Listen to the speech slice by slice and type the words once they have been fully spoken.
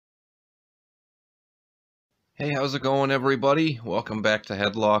Hey, how's it going, everybody? Welcome back to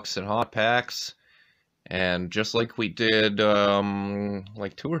Headlocks and Hot Packs. And just like we did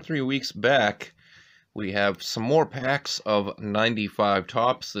like 2 or 3 weeks back, we have some more packs of 95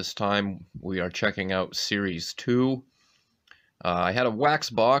 tops. This time we are checking out Series 2. I had a wax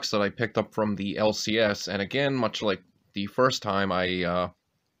box that I picked up from the LCS, and again, much like the first time the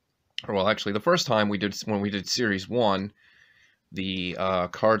first time when we did Series 1, the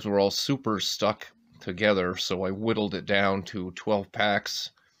cards were all super stuck together, so I whittled it down to 12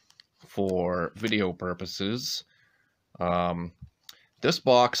 packs for video purposes. This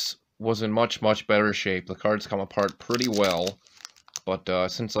box was in much better shape. The cards come apart pretty well,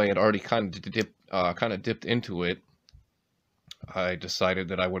 but since I had already kind of dipped into it, I decided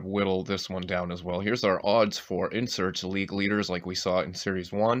that I would whittle this one down as well. Here's our odds for inserts league leaders like we saw in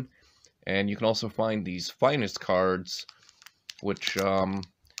Series 1, and you can also find these finest cards, which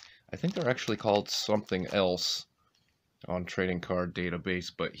I think they're actually called something else on Trading Card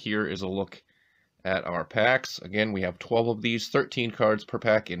Database, but here is a look at our packs. Again, we have 12 of these, 13 cards per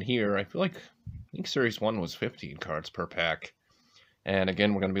pack in here. I think Series 1 was 15 cards per pack. And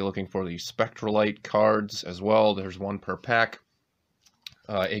again, we're going to be looking for the Spectralite cards as well. There's one per pack,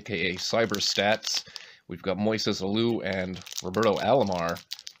 aka Cyber Stats. We've got Moises Alou and Roberto Alomar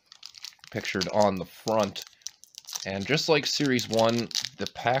pictured on the front. And just like Series 1, the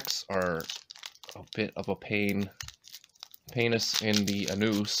packs are a bit of a painus in the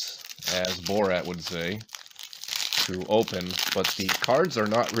anus, as Borat would say, to open, but the cards are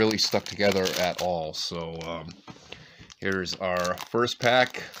not really stuck together at all. So here's our first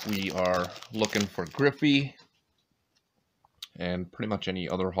pack. We are looking for Griffey and pretty much any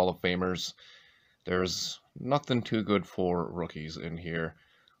other Hall of Famers. There's nothing too good for rookies in here.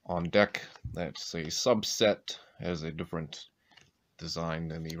 On deck, that's a subset, has a different design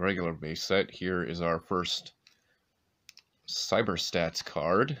than the regular base set. Here is our first Cyber Stats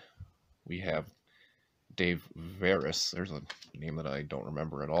card. We have Dave Veras. There's a name that I don't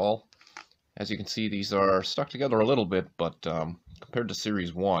remember at all. As you can see, these are stuck together a little bit, but compared to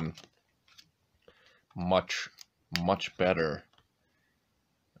Series 1, much better.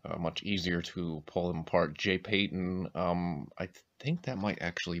 Much easier to pull them apart. Jay Payton, I think that might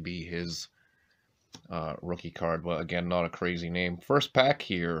actually be his rookie card, but again, not a crazy name. First pack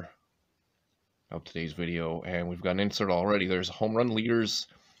here of today's video, and we've got an insert already. There's home run leaders,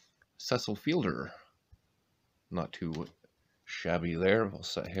 Cecil Fielder. Not too shabby there. We'll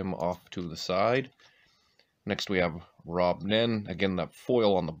set him off to the side. Next we have Rob Nen. Again, that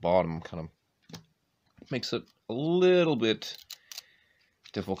foil on the bottom kind of makes it a little bit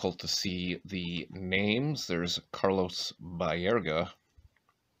difficult to see the names. There's Carlos Baerga.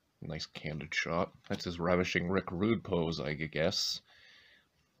 Nice candid shot. That's his ravishing Rick Rude pose, I guess.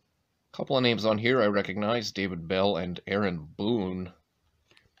 A couple of names on here I recognize. David Bell and Aaron Boone.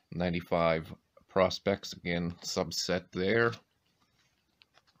 95 prospects. Again, subset there.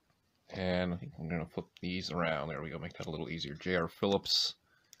 And I think I'm going to flip these around. There we go. Make that a little easier. J.R. Phillips.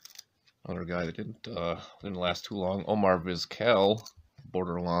 Another guy that didn't last too long. Omar Vizquel.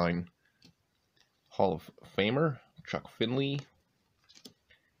 Borderline Hall of Famer, Chuck Finley,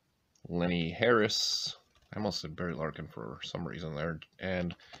 Lenny Harris, I almost said Barry Larkin for some reason there,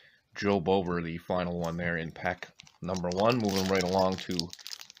 and Joe Bover, the final one there in pack number 1. Moving right along to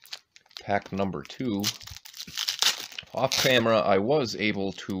pack number 2. Off camera, I was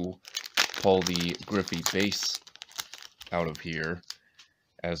able to pull the Griffey base out of here,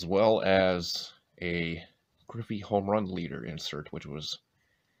 as well as a Griffey home run leader insert, which was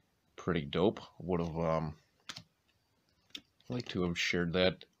pretty dope. Would have liked to have shared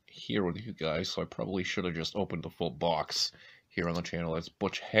that here with you guys, so I probably should have just opened the full box here on the channel. That's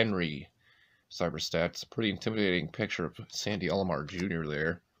Butch Henry Cyber Stats. Pretty intimidating picture of Sandy Alomar Jr.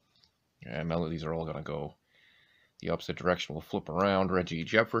 there. And now that these are all going to go the opposite direction, we'll flip around. Reggie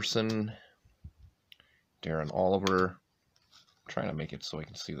Jefferson, Darren Oliver. I'm trying to make it so I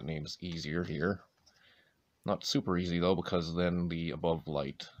can see the names easier here. Not super easy, though, because then the above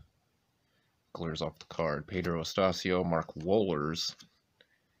light glares off the card. Pedro Estacio, Mark Wohlers,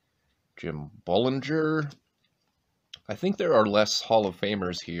 Jim Bollinger. I think there are less Hall of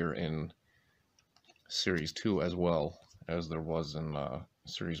Famers here in Series 2 as well, as there was in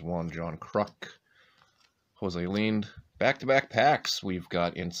Series 1. John Kruk, Jose Lind. Back-to-back packs, we've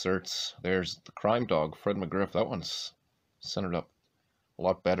got inserts. There's the Crime Dog, Fred McGriff. That one's centered up a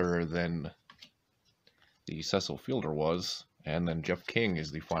lot better than the Cecil Fielder was, and then Jeff King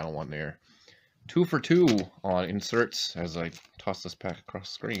is the final one there. 2 for 2 on inserts as I toss this pack across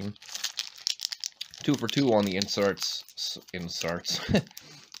the screen. 2 for 2 on the inserts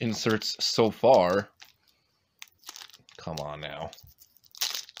so far. Come on now.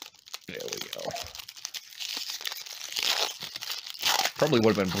 There we go. Probably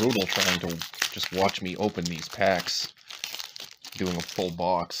would have been brutal trying to just watch me open these packs, doing a full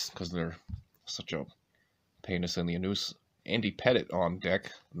box, because they're such a pain in the anus. Andy Pettit on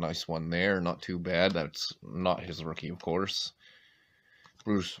deck. Nice one there. Not too bad. That's not his rookie, of course.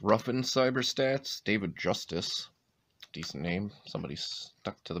 Bruce Ruffin, Cyber Stats. David Justice. Decent name. Somebody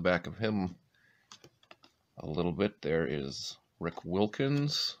stuck to the back of him a little bit. There is Rick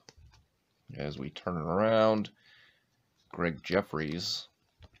Wilkins. As we turn it around, Greg Jeffries.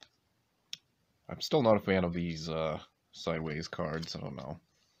 I'm still not a fan of these sideways cards. I don't know.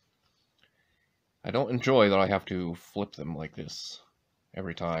 I don't enjoy that I have to flip them like this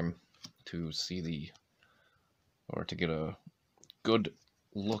every time to see or to get a good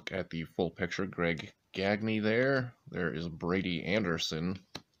look at the full picture. Greg Gagne there. There is Brady Anderson,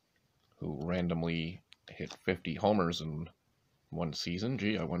 who randomly hit 50 homers in one season.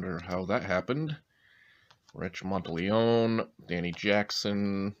 Gee, I wonder how that happened. Rich Monteleone, Danny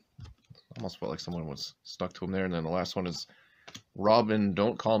Jackson. Almost felt like someone was stuck to him there. And then the last one is Robin,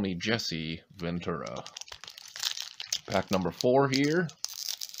 Don't Call Me Jesse Ventura. Pack number 4 here.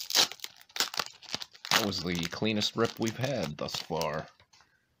 That was the cleanest rip we've had thus far.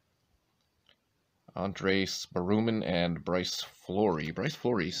 Andres Baruman and Bryce Flory. Bryce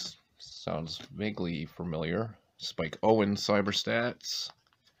Flory sounds vaguely familiar. Spike Owen, Cyber Stats.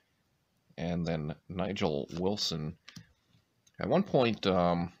 And then Nigel Wilson. At one point,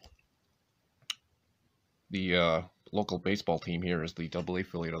 the local baseball team here is the AA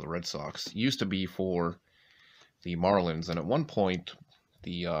affiliate of the Red Sox. Used to be for the Marlins, and at one point,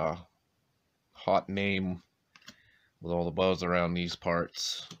 the hot name with all the buzz around these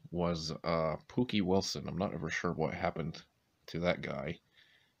parts was Pookie Wilson. I'm not ever sure what happened to that guy.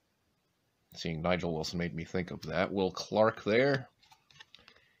 Seeing Nigel Wilson made me think of that. Will Clark there.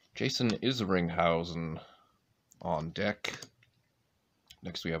 Jason Isringhausen on deck.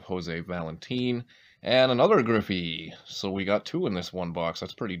 Next we have Jose Valentin. And another Griffey. So we got 2 in this one box.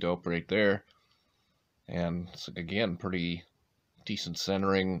 That's pretty dope right there. And again, pretty decent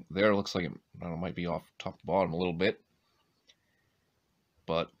centering there. Looks like it, I don't know, might be off top to bottom a little bit.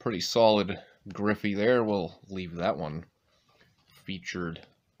 But pretty solid Griffey there. We'll leave that one featured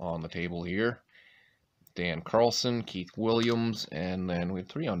on the table here. Dan Carlson, Keith Williams, and then we have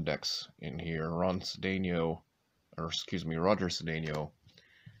 3 on decks in here. Roger Cedeno,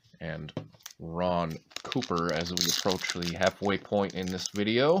 and Ron Cooper as we approach the halfway point in this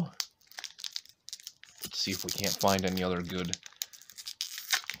video. Let's see if we can't find any other good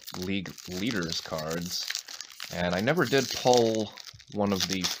league leaders cards. And I never did pull one of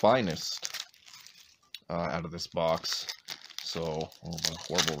the finest out of this box, so a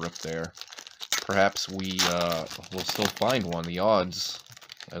horrible rip there. Perhaps we will still find one. The odds,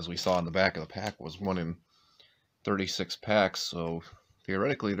 as we saw in the back of the pack, was 1 in 36 packs, so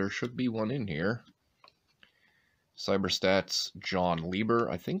theoretically there should be one in here. Cyber Stats, John Lieber,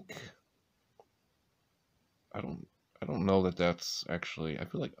 I think. I don't know that that's actually, I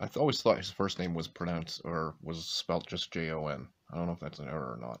feel like, I always thought his first name was pronounced, or was spelt just J-O-N. I don't know if that's an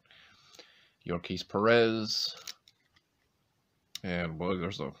error or not. Yorkis Perez. And, boy,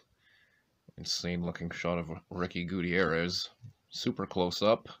 there's a insane looking shot of Ricky Gutierrez. Super close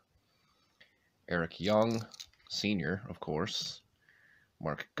up. Eric Young, Sr., of course.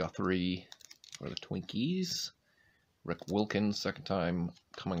 Mark Guthrie for the Twinkies. Rick Wilkins, second time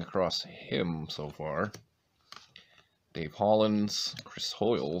coming across him so far. Dave Hollins, Chris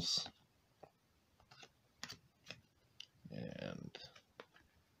Hoyles. And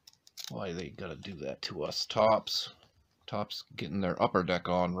why they gotta do that to us? Topps getting their upper deck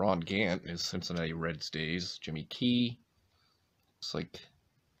on. Ron Gant is Cincinnati Reds days. Jimmy Key. Looks like,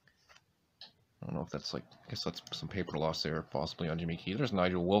 I don't know if that's like, I guess that's some paper loss there, possibly on Jimmy Key. There's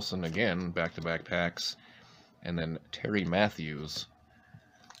Nigel Wilson again, back-to-back packs. And then Terry Matthews,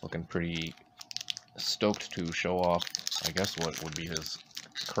 looking pretty stoked to show off, I guess, what would be his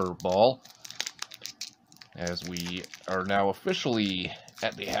curveball. As we are now officially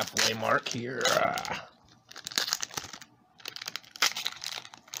at the halfway mark here. I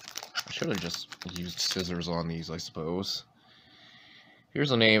should have just used scissors on these, I suppose.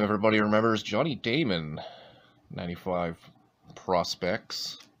 Here's a name everybody remembers, Johnny Damon, 95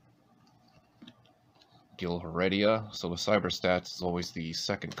 prospects. Gil Heredia. So the Cyber Stats is always the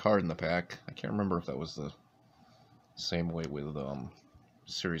second card in the pack. I can't remember if that was the same way with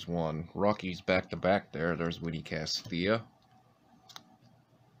Series 1. Rockies back-to-back there. There's Woody Castilla.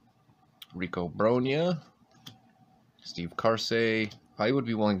 Rico Bronya. Steve Carsey. I would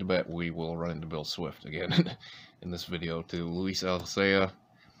be willing to bet we will run into Bill Swift again in this video too. Luis Alcea,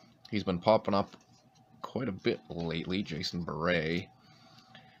 he's been popping up quite a bit lately. Jason Beret.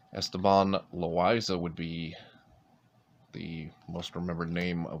 Esteban Loaiza would be the most remembered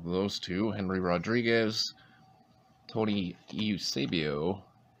name of those two. Henry Rodriguez, Tony Eusebio,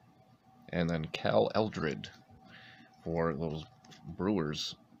 and then Cal Eldred for those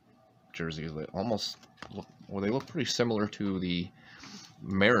Brewers jerseys that almost look, well, they look pretty similar to the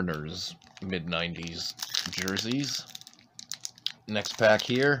Mariners mid-90s jerseys. Next pack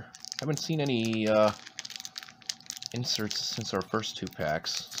here. Haven't seen any inserts since our first two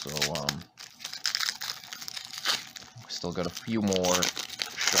packs, so still got a few more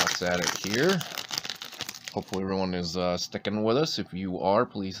shots at it here. Hopefully everyone is sticking with us. If you are,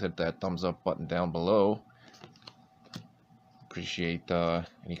 please hit that thumbs up button down below. Appreciate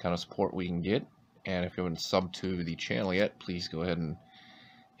any kind of support we can get. And if you haven't subbed to the channel yet, please go ahead and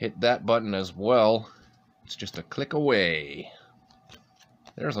hit that button as well. It's just a click away.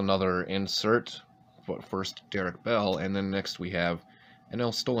 There's another insert. But first, Derek Bell, and then next we have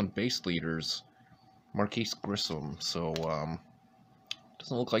NL Stolen Base Leaders, Marquise Grissom. So,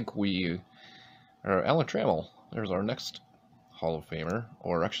 doesn't look like we... Or Alan Trammell, there's our next Hall of Famer.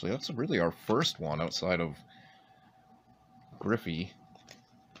 Or actually, that's really our first one outside of Griffey.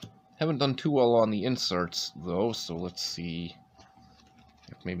 Haven't done too well on the inserts, though, so let's see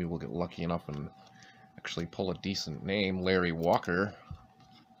if maybe we'll get lucky enough and actually pull a decent name. Larry Walker.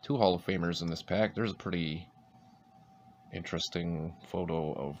 Two Hall of Famers in this pack. There's a pretty interesting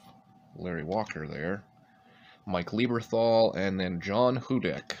photo of Larry Walker there. Mike Lieberthal, and then John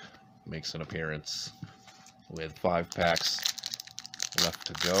Hudek makes an appearance with 5 packs left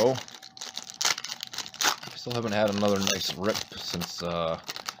to go. Still haven't had another nice rip since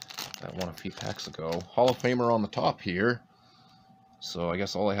that one a few packs ago. Hall of Famer on the top here. So I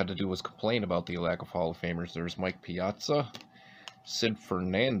guess all I had to do was complain about the lack of Hall of Famers. There's Mike Piazza, Sid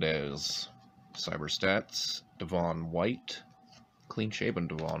Fernandez, Cyberstats, Devon White, clean-shaven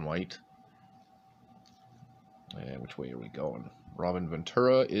Devon White. And which way are we going? Robin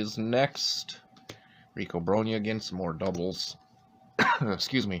Ventura is next. Rico Bronya again, some more doubles.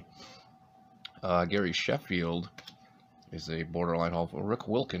 Excuse me. Gary Sheffield is a borderline Hall of Famer. Rick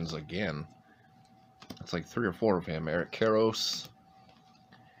Wilkins again. That's like 3 or 4 of him. Eric Karros.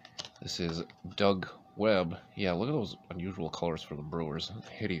 This is Doug Webb. Yeah, look at those unusual colors for the Brewers.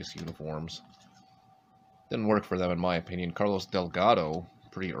 Hideous uniforms. Didn't work for them in my opinion. Carlos Delgado,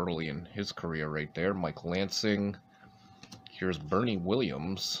 pretty early in his career right there. Mike Lansing. Here's Bernie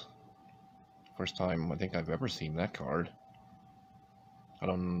Williams. First time I think I've ever seen that card.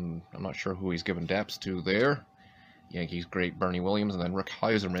 I'm not sure who he's given daps to there. Yankees great Bernie Williams, and then Rick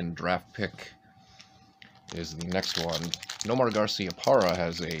Heiserman, draft pick, is the next one. Nomar Garciaparra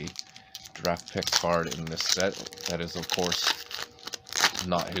has a draft pick card in this set. That is, of course,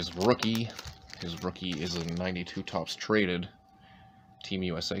 not his rookie. His rookie is a 92 Topps Traded Team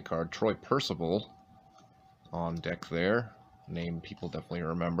USA card. Troy Percival on deck there. Name people definitely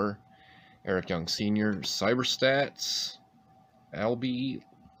remember. Eric Young Sr., Cyberstats, Albie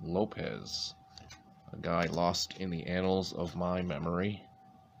Lopez. A guy lost in the annals of my memory.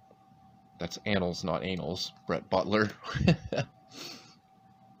 That's annals, not anals. Brett Butler.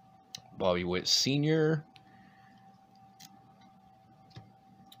 Bobby Witt Sr.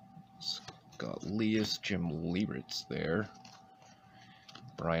 Scott Leas, Jim Liebertz there.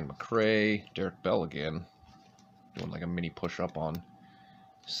 Brian McRae, Derek Bell again. Doing like a mini push-up on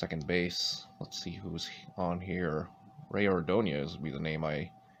second base. Let's see who's on here. Ray Ordonez would be the name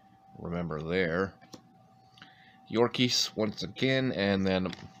I remember there. Yorkies once again, and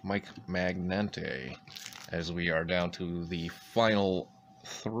then Mike Magnante, as we are down to the final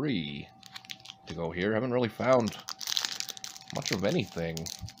 3 to go here. Haven't really found much of anything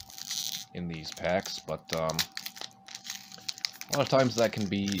in these packs, but a lot of times that can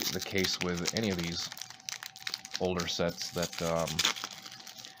be the case with any of these older sets that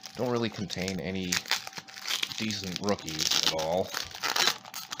don't really contain any decent rookies at all.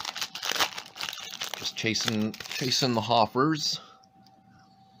 Just chasing the Hoffers.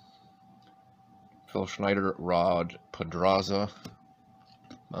 Phil Schneider, Rod Pedraza,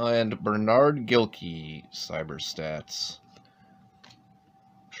 and Bernard Gilkey, Cyberstats.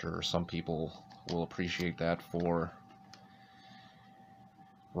 Sure, some people will appreciate that for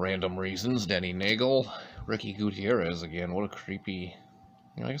random reasons. Denny Nagel, Ricky Gutierrez again. What a creepy,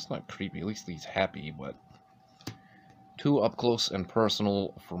 you know, I guess not creepy, at least he's happy, but too up close and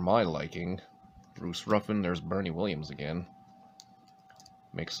personal for my liking. Bruce Ruffin, there's Bernie Williams again.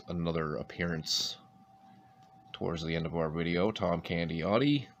 Makes another appearance towards the end of our video. Tom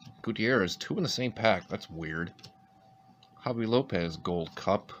Candiotti. Gutierrez, 2 in the same pack. That's weird. Javi Lopez, Gold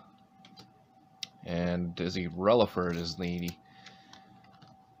Cup. And Dizzy Relaford is the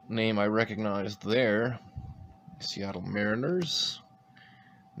name I recognized there. Seattle Mariners.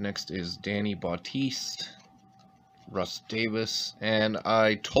 Next is Danny Bautiste. Russ Davis. And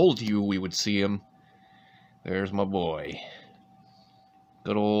I told you we would see him. There's my boy.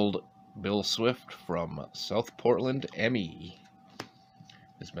 Good old Bill Swift from South Portland, ME.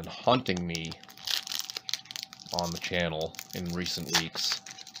 Has been haunting me on the channel in recent weeks.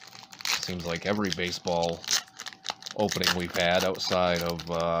 Seems like every baseball opening we've had outside of,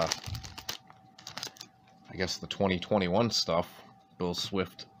 I guess, the 2021 stuff, Bill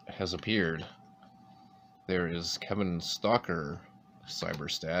Swift has appeared. There is Kevin Stalker,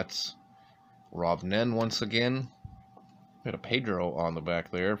 Cyberstats. Rob Nen once again. Bit of Pedro on the back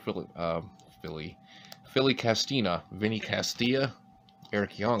there. Philly Castina. Vinny Castilla.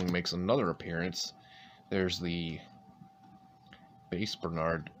 Eric Young makes another appearance. There's the base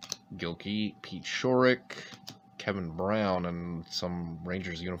Bernard Gilkey, Pete Shorrock, Kevin Brown, and some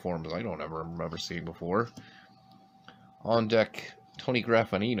Rangers uniforms I don't ever remember seeing before. On deck, Tony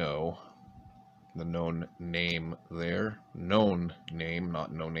Graffanino, the known name there. Known name,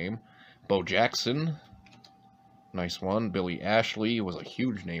 not no name. Bo Jackson, nice one. Billy Ashley was a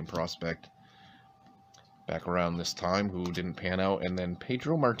huge name prospect back around this time who didn't pan out. And then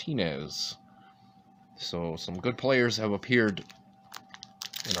Pedro Martinez. So some good players have appeared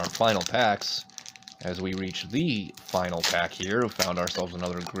in our final packs. As we reach the final pack here, we found ourselves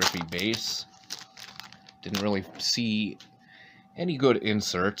another Griffey base. Didn't really see any good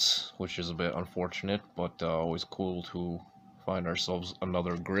inserts, which is a bit unfortunate, but always cool to find ourselves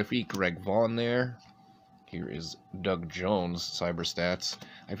another Griffey. Greg Vaughn there. Here is Doug Jones, Cyberstats.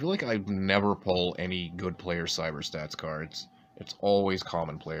 I feel like I never pull any good player Cyberstats cards. It's always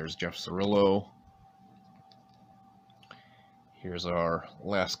common players. Jeff Cirillo. Here's our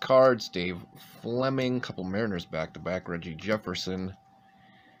last cards. Dave Fleming, couple Mariners back-to-back. Reggie Jefferson.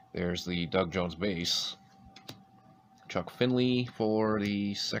 There's the Doug Jones base. Chuck Finley for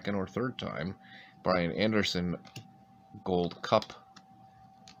the second or third time. Brian Anderson, Gold Cup.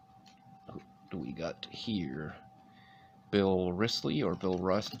 Who do we got here? Bill Risley or Bill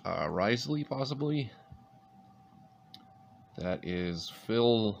Risley, possibly. That is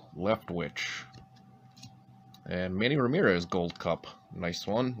Phil Leftwich. And Manny Ramirez, Gold Cup. Nice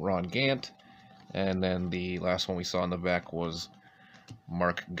one. Ron Gant. And then the last one we saw in the back was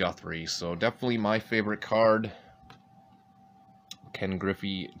Mark Guthrie. So definitely my favorite card. Ken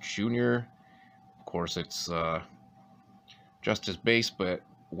Griffey Jr. Of course, it's just his base, but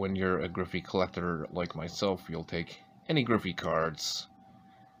when you're a Griffey collector like myself, you'll take any Griffey cards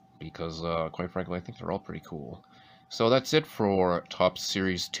because, quite frankly, I think they're all pretty cool. So that's it for Topps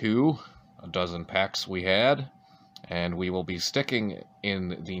Series 2. A dozen packs we had, and we will be sticking in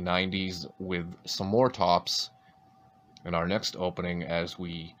the 90s with some more Topps in our next opening as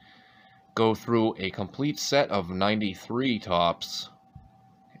we go through a complete set of 93 Topps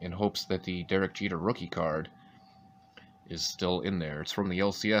in hopes that the Derek Jeter rookie card is still in there. It's from the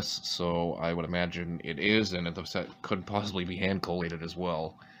LCS, so I would imagine it is, and the set could possibly be hand collated as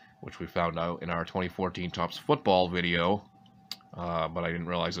well, which we found out in our 2014 Topps football video. But I didn't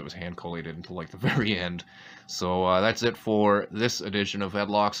realize it was hand collated until like the very end. So that's it for this edition of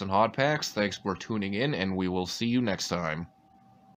Headlocks and Hot Packs. Thanks for tuning in, and we will see you next time.